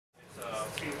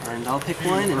hand. I'll pick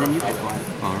one, and then you pick one.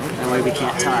 Alright. That way we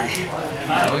can't tie.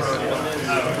 I like that.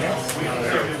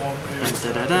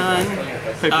 Dun, dun, dun, dun.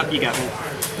 Oh, you got me.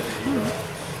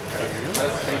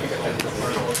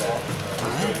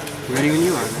 Alright. Ready when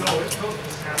you are, man.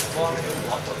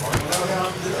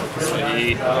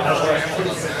 Sweet.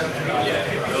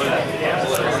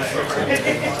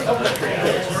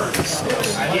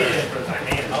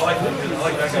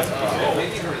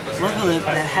 Love how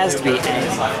that has to be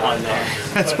egg on there.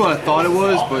 That's what I thought it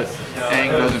was, but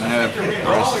Aang doesn't have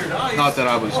breast. Not that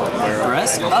I was aware of.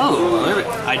 Breast? Oh,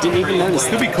 I didn't even notice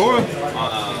Could that. be Korra.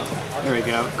 There we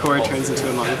go. Kor turns into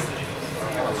a monk.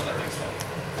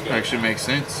 Actually makes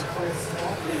sense.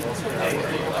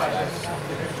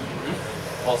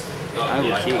 I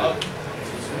will keep.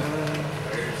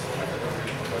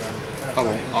 Oh,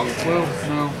 well,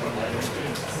 no.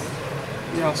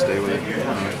 Yeah, I'll stay with it.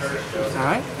 Alright.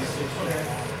 Alright.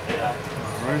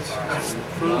 Alright.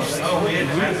 First.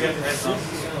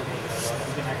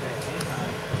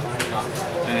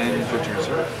 And your turn,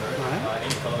 sir. Alright.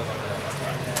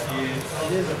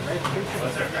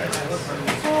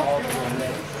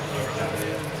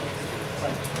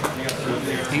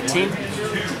 18.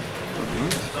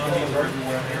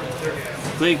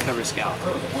 Gladecover Scout.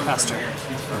 Faster.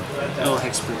 Oh,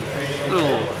 hexproof.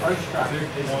 Oh.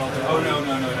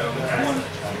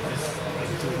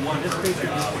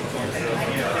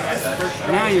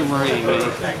 Now you're worrying me.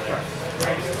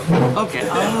 Okay.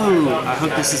 Oh, I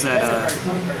hope this is that.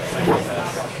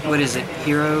 What is it?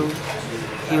 Hero.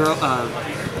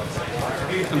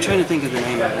 I'm trying to think of the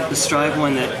name of it. The Strive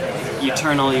one that you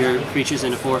turn all your creatures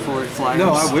into 4/4 flyers.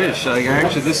 No, I wish. Like,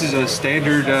 actually, this is a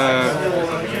standard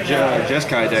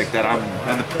Jeskai deck that I'm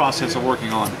in the process of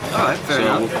working on. Alright, fair so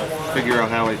enough. We'll figure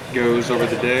out how it goes over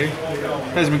the day.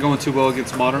 Hasn't been going too well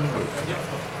against Modern, but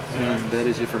that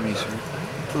is it for me, sir.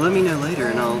 Well, let me know later,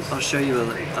 and I'll show you a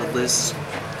list.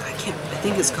 I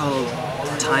think it's called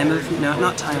Time of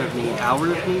not Time of Need,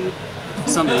 Hour of Need,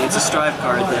 something. It's a Strive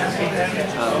card that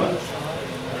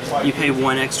you pay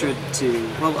 1 extra to.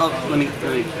 Well, let me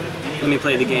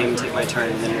play the game, take my turn,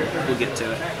 and then we'll get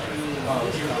to it.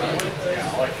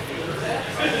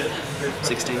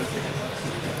 16.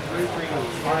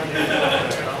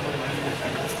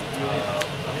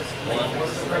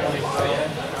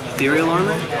 Ethereal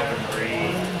Armor?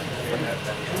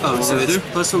 Oh, so it's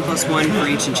 +1/+1 for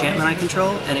each enchantment I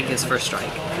control, and it gets first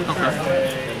strike. Okay.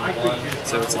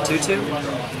 So it's a 2/2.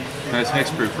 That's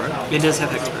hexproof, right? It does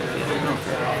have hexproof, yeah.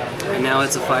 Okay. And now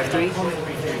it's a 5/3.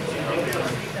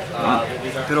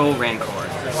 Good old Rancor.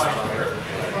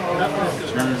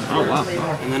 Oh, wow.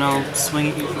 And then I'll swing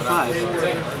at you for 5.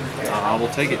 I will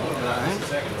take it. Alright.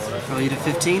 Roll you to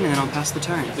 15, and then I'll pass the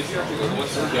turn.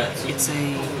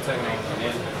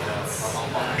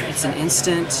 It's an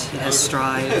instant. It has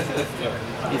Strive.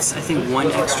 It's, I think,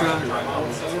 1 extra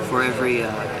for every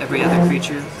other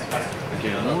creature.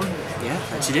 Get more? Yeah,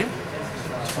 that you do.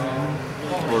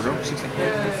 Or go 16.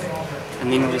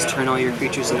 And then you just turn all your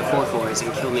creatures into 4/4s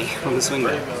and kill me on the swing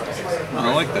back.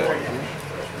 I like that.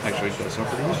 Actually, that's not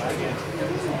pretty much.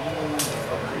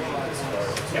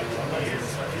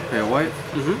 Okay, a white?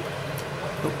 Mm-hmm.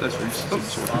 Oh, that's right. So we'll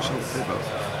play both.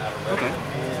 Okay.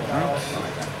 Alright.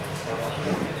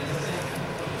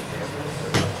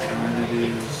 And it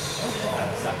is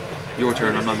your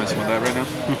turn. I'm not messing with that right now.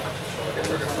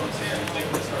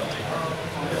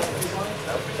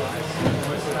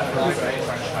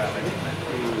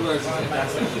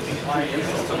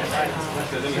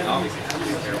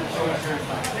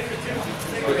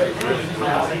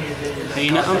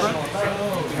 Hyena Umbra.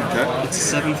 Okay. It's a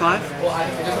 7/5.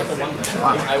 I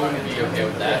wouldn't be okay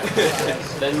with that.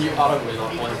 Then you auto win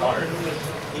on 1 card.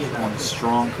 One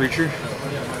strong creature.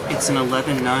 It's an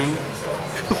 11/9.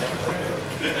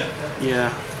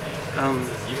 Yeah.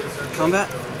 Combat.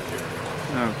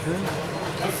 Okay.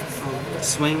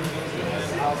 Swing.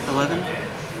 11.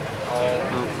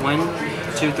 1,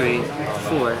 2, 3,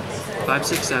 4, 5,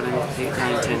 6, 7, 8,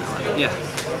 9, 10, 11. Yeah.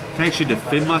 Can I actually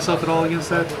defend myself at all against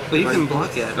that? Well, you can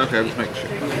block it. Okay, I'm just making sure.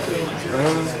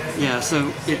 Yeah,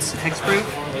 so it's hexproof,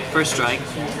 first strike,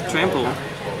 trample,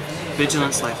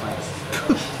 vigilance, lifeline.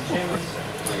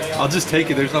 I'll just take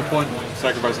it. There's no point in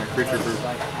sacrificing a creature for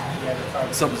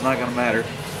something's not going to matter.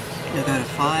 You'll go to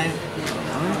 5,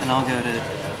 and I'll go to,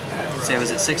 say I was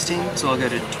at 16, so I'll go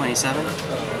to 27.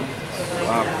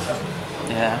 Wow.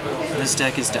 Yeah, this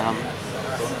deck is dumb.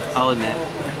 I'll admit.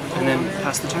 And then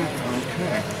pass the turn.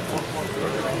 Okay.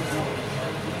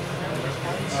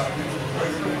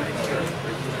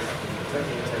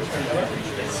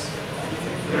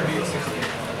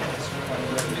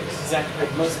 Zach,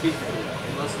 it must be.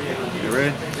 You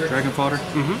ready? Dragon fodder?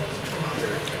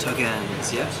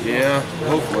 Tokens, yeah? Yeah,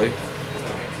 hopefully.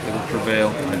 It'll prevail.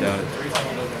 I doubt it.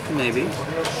 Maybe.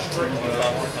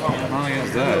 Not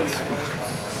against that.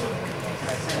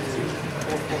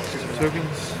 6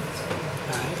 tokens.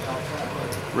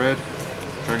 Red.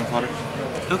 Dragon fodder.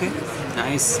 Okay.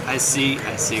 Nice. I see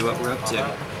what we're up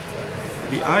to.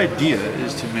 The idea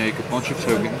is to make a bunch of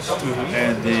tokens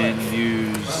and then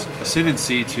use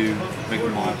Ascendancy to make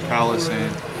them all prowess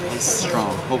and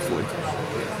strong, hopefully.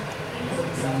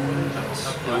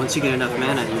 And once you get enough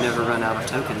mana, you never run out of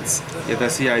tokens. Yeah,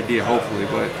 that's the idea, hopefully,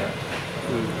 but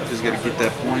just gotta get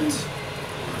that point.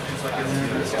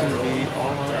 And that's gonna be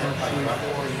all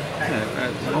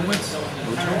at the moment.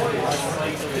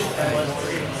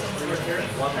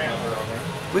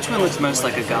 Which one looks most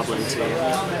like a goblin to you?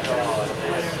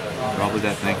 Probably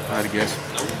that thing, I'd guess.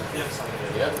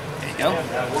 There you go.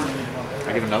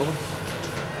 I get another one?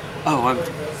 Oh,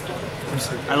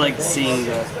 I like seeing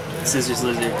the scissors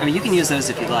lizard. I mean, you can use those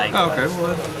if you like. Oh, okay,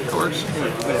 well, that works.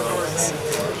 Whatever works.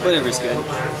 Whatever's good.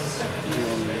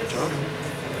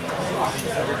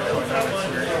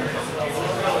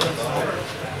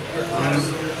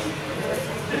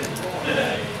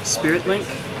 Spirit Link.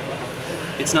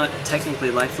 It's not technically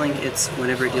lifelink, it's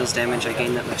whenever it deals damage I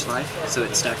gain that much life, so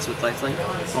it stacks with lifelink.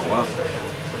 Oh wow.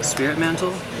 Spirit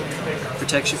Mantle,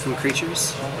 protection from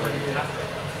creatures.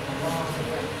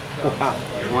 Wow.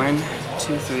 1,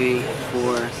 2, 3,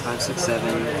 4, 5, 6,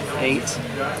 7, 8,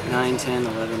 9, 10,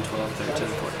 11, 12, 13,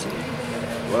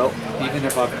 14. Well, even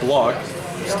if I block,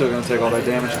 it's still going to take all that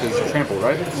damage because it's trample,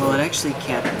 right? Well, it actually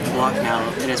can't block now.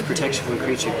 It has protection from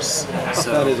creatures.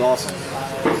 So That is awesome.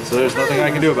 So there's nothing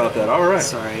I can do about that. All right.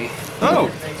 sorry. Oh,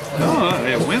 no,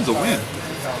 a win's a win.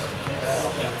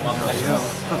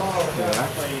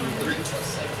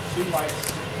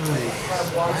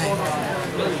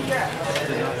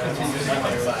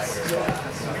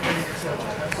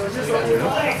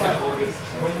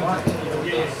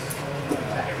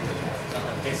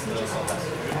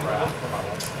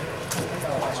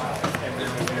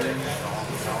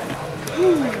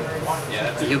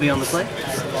 You'll be on the play?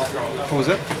 What was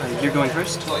that? You're going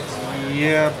first?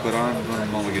 Yeah, but I'm going to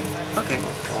mulligan. Okay.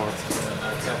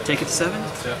 Take it to 7?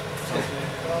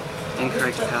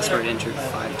 Incorrect password entered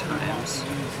 5 times.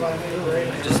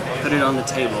 I just put it on the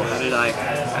table. How did I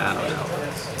don't know.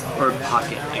 Or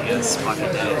pocket, I guess.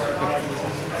 Pocket did it.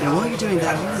 Now while you're doing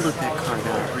that, I'm going to look that card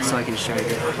up so I can show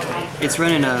you. It's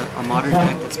running a modern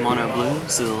deck that's mono blue,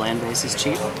 so the land base is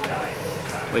cheap.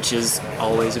 Which is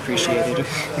always appreciated, of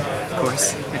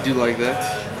course. I do like that.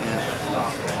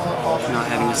 Yeah. Not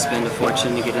having to spend a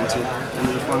fortune to get into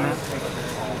the format.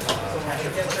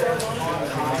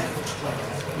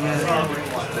 Yeah.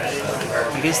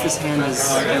 I guess this hand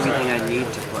is everything I need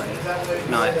to play,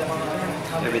 not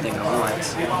everything I want.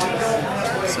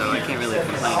 So I can't really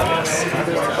complain, I guess.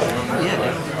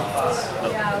 Yeah.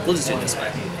 Oh, we'll just do it this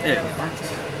way. There you go.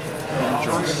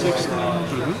 Draw 6 now.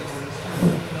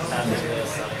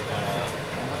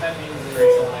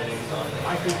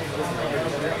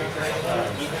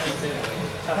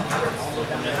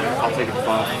 I'll take it to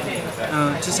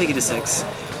 5. Just take it to 6.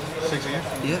 6 again?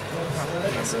 Yeah.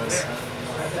 6.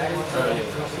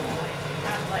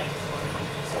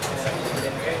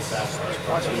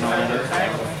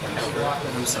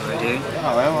 I'm sorry, dude.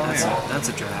 Oh, well, That's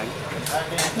a drag.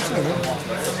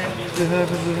 It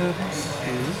happens.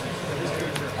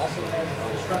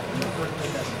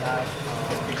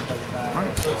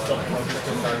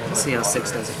 Let's see how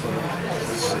 6 does it for you.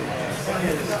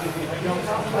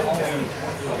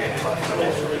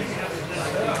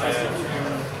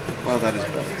 Well, that is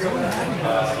better.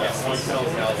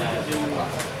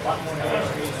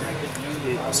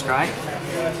 Scry?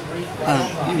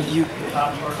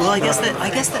 Well, I guess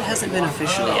that hasn't been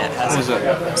official yet, has it? What was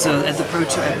that? So at the Pro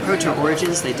Tour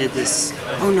Origins, they did this.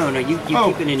 Oh no, you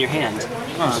keep it in your hand.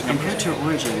 In Pro Tour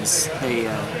Origins, they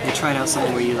tried out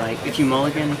something where you if you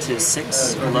mulligan to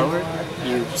 6 or lower,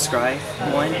 you scry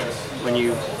 1 when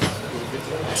you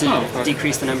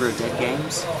decrease the number of dead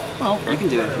games. Oh, okay. You can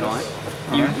do it if you want.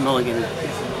 You mulligan.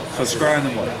 So scry and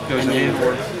then what? Goes And in the then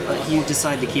board. you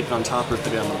decide to keep it on top or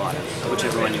put it on the bottom,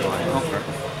 whichever one you want. Okay.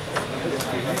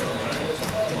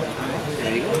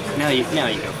 There you go. Now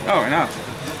you go. Oh, now.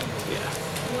 Yeah.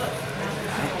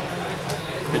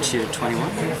 Put you at 21.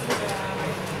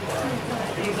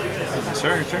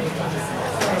 Sir, your turn.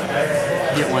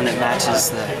 Get one that matches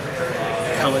the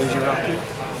colors you're rocking.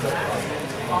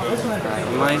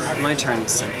 Alright, my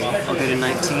turn's simple. I'll go to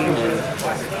 19 and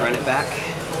run it back.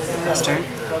 Last turn.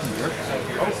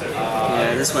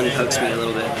 Yeah, this one pokes me a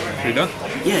little bit. You done?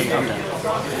 Yeah, I'm done.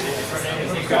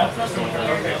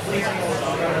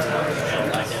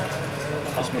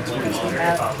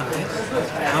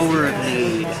 Hour of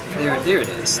Need. There it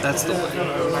is. That's the one.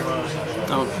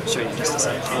 I'll show you in just a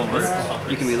second.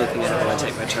 You can be looking at it while I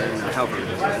take my turn, or however it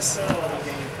is.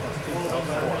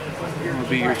 It'll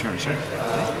be your turn, sir.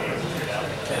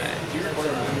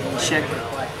 Check.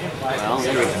 Well,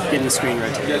 there we go. Getting the screen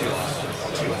rotated.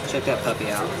 Check that puppy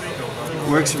out.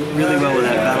 Works really well with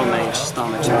that Battle Mage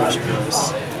Stoma Charge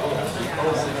Bros.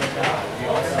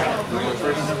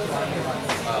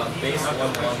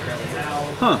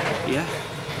 Huh. Yeah.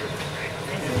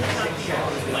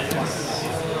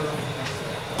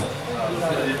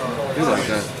 Do like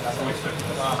that.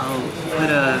 I'll put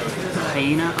a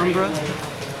Hyena Umbra.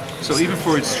 So even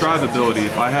for its strive ability,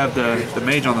 if I have the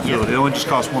mage on the field, it only just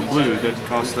costs 1 blue. It doesn't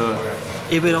cost the...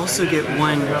 It would also get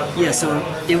 1... Yeah, so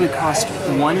it would cost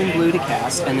 1 in blue to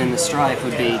cast, and then the strive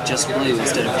would be just blue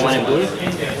instead of 1 in blue.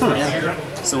 Huh. Yeah.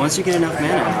 So once you get enough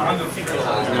mana out,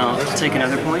 then I'll take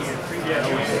another point.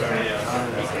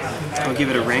 I'll give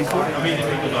it a Rancor,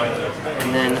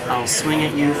 and then I'll swing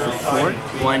at you for 4.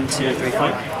 1, 2, 3,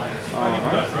 4.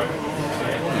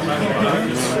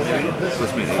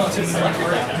 Let's make it.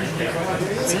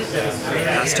 That's it.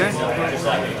 Last turn.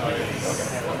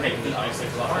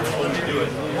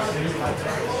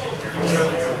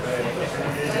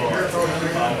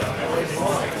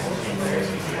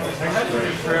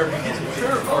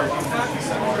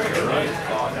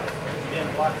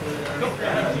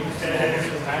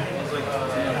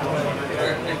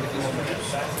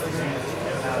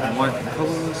 White and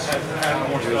colorless.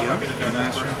 Here we go.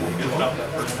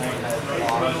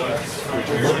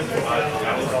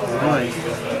 Boy.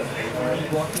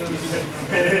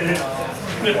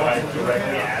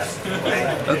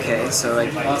 Okay, so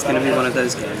it's going to be one of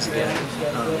those games again.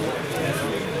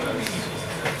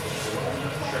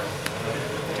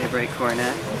 Daybreak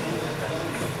Coronet.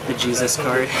 The Jesus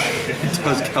card. It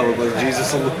does color like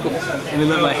Jesus a little. Let me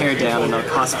let my hair down and I'll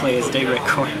cosplay as Daybreak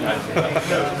Coronet.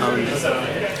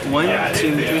 1,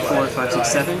 2, 3, 4, 5,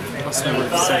 6, 7. I'll swing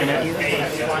with 7 at you.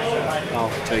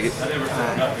 I'll take it.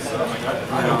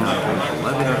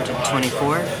 11 to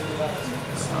 24.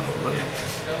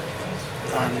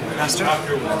 Master.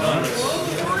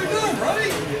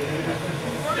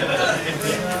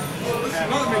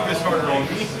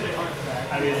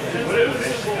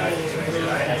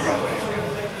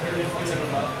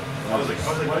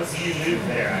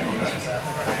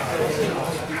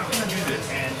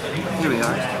 Here we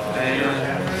are.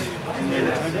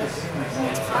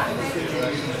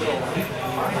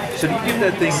 So do you give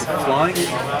that thing flying?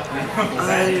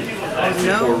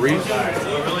 No. Or reach?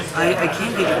 I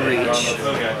can't give it reach.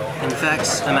 In fact,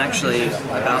 I'm actually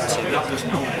about to.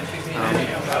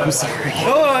 I'm sorry.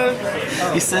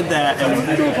 You said that and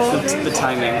the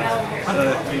timing.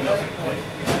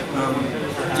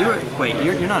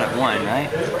 You're not at 1, right?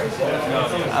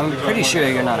 I'm pretty sure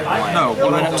you're not at 1. No.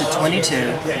 You went up to 22.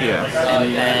 Yeah.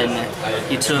 And then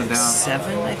you took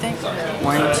 7, I think?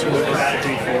 1, 2,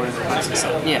 3, 4, 5, 6,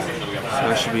 7. Yeah. So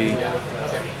that should be...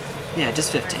 Yeah,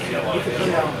 just 15.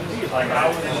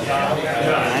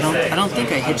 I don't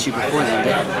think I hit you before then.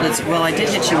 Well, I did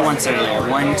hit you once earlier.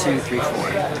 1, 2, 3,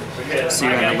 4. So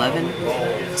you're at 11.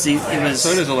 See, it was.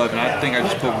 So it is 11. I think I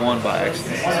just put 1 by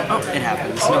accident. Oh, it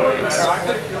happens. No worries.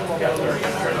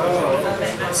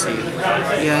 Let's see.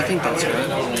 Yeah, I think that's right.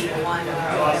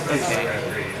 Okay.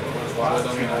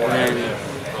 And then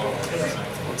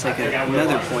we'll take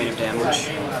another point of damage.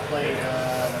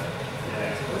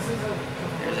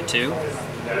 There's a 2.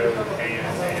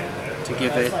 To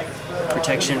give it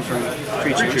protection from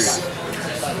creatures.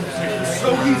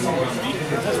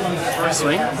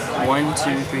 Swing. 1,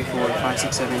 2, 3, 4, 5,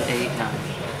 6, 7, 8, 9.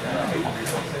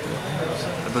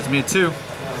 That puts me at 2. At a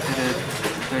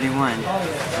 31.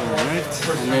 Alright.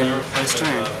 And then first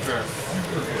turn.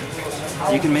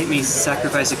 You can make me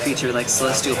sacrifice a creature like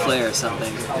Celestial Flare or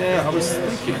something. Yeah, I was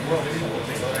thinking.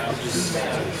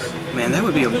 Man, that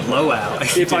would be a blowout.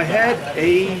 If I had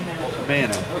a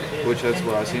mana, which that's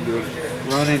what I seem to have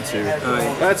run into,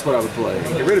 that's what I would play.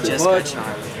 Get rid of it. Jeskai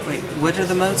Charm. Wait, what are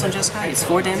the modes on Jeskai? It's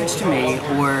 4 damage to me,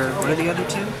 or what are the other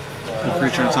 2? The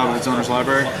creature on top of its owner's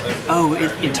library. Oh,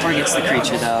 it targets the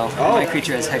creature though. Oh. My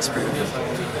creature has hexproof.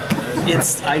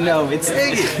 I know, it's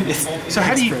so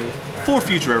how do you, for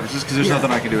future references, because there's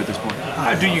nothing I can do at this point,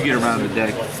 how do you get around the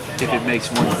deck if it makes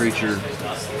one creature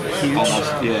Huge.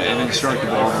 Almost, yeah, and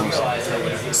indestructible almost.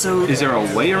 So Is there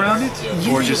a way around it?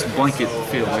 Or just blanket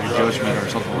feel, like a judgment or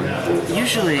something like that?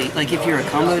 usually, like if you're a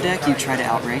combo deck, you try to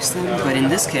outrace them. But in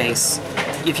this case,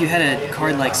 if you had a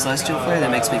card like Celestial Flare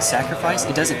that makes me sacrifice,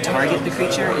 it doesn't target the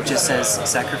creature. It just says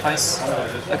sacrifice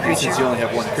a creature. Since you only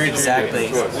have one creature. Exactly.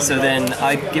 So then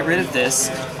I get rid of this.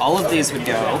 All of these would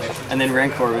go, and then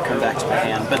Rancor would come back to my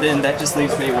hand. But then that just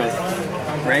leaves me with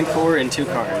Rancor and 2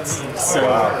 cards. So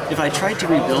if I tried to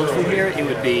rebuild from here, it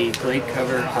would be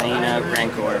Gladecover, Hyena,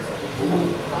 Rancor,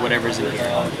 whatever's in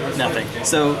here. Nothing.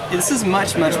 So this is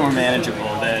much, much more manageable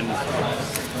than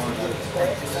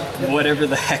whatever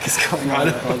the heck is going on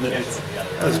with all this.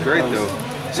 That's great though.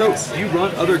 So you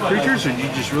run other creatures, or you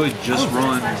just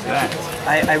run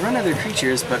that? I run other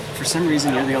creatures, but for some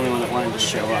reason you're the only one that wanted to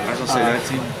show up. I was gonna say that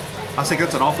team. I think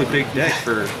that's an awfully big deck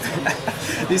for.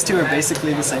 These two are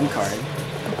basically the same card.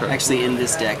 Actually, in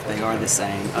this deck, they are the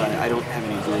same. I don't have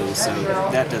any blue, so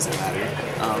that doesn't matter.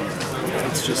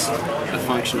 It's just a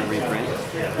function of reprint.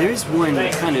 There's one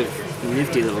kind of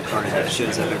nifty little card that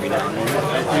shows up every now and then.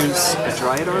 There's a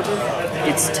Dryad Arbor.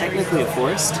 It's technically a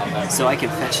forest, so I can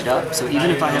fetch it up. So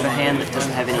even if I have a hand that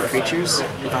doesn't have any creatures,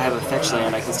 if I have a fetch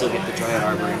land, I can still get the Dryad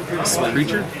Arbor and swing.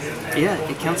 Creature? Yeah,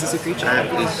 it counts as a creature. That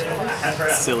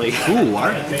is silly. cool.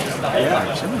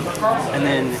 Yeah. And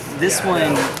then this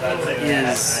one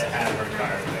is.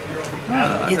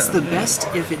 It's the best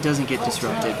if it doesn't get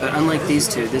disrupted, but unlike these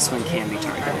two, this one can be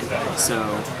targeted. So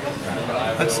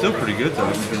That's still pretty good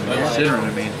though, considering.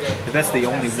 I mean, if that's the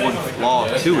only one flaw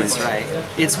to it. that's right.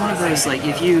 It's one of those like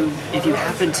if you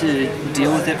happen to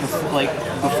deal with it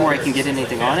before I can get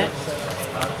anything on it,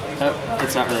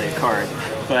 it's not really a card.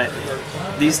 But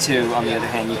these two, on the other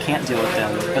hand, you can't deal with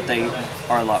them, but they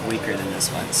are a lot weaker than this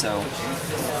one. So.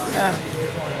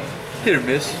 Hit or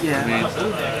miss. Yeah. I mean,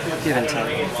 give and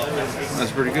take.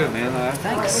 That's pretty good, man.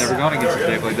 Thanks. I've never gone against a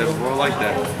deck like that before. I like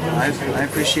that. I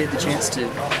appreciate the chance to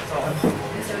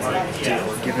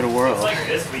give it a whirl.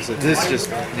 So this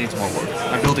just needs more work.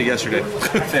 I built it yesterday.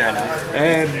 Fair enough.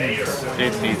 And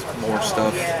it needs more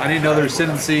stuff. I need another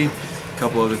ascendancy, a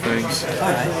couple other things.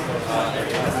 All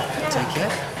right.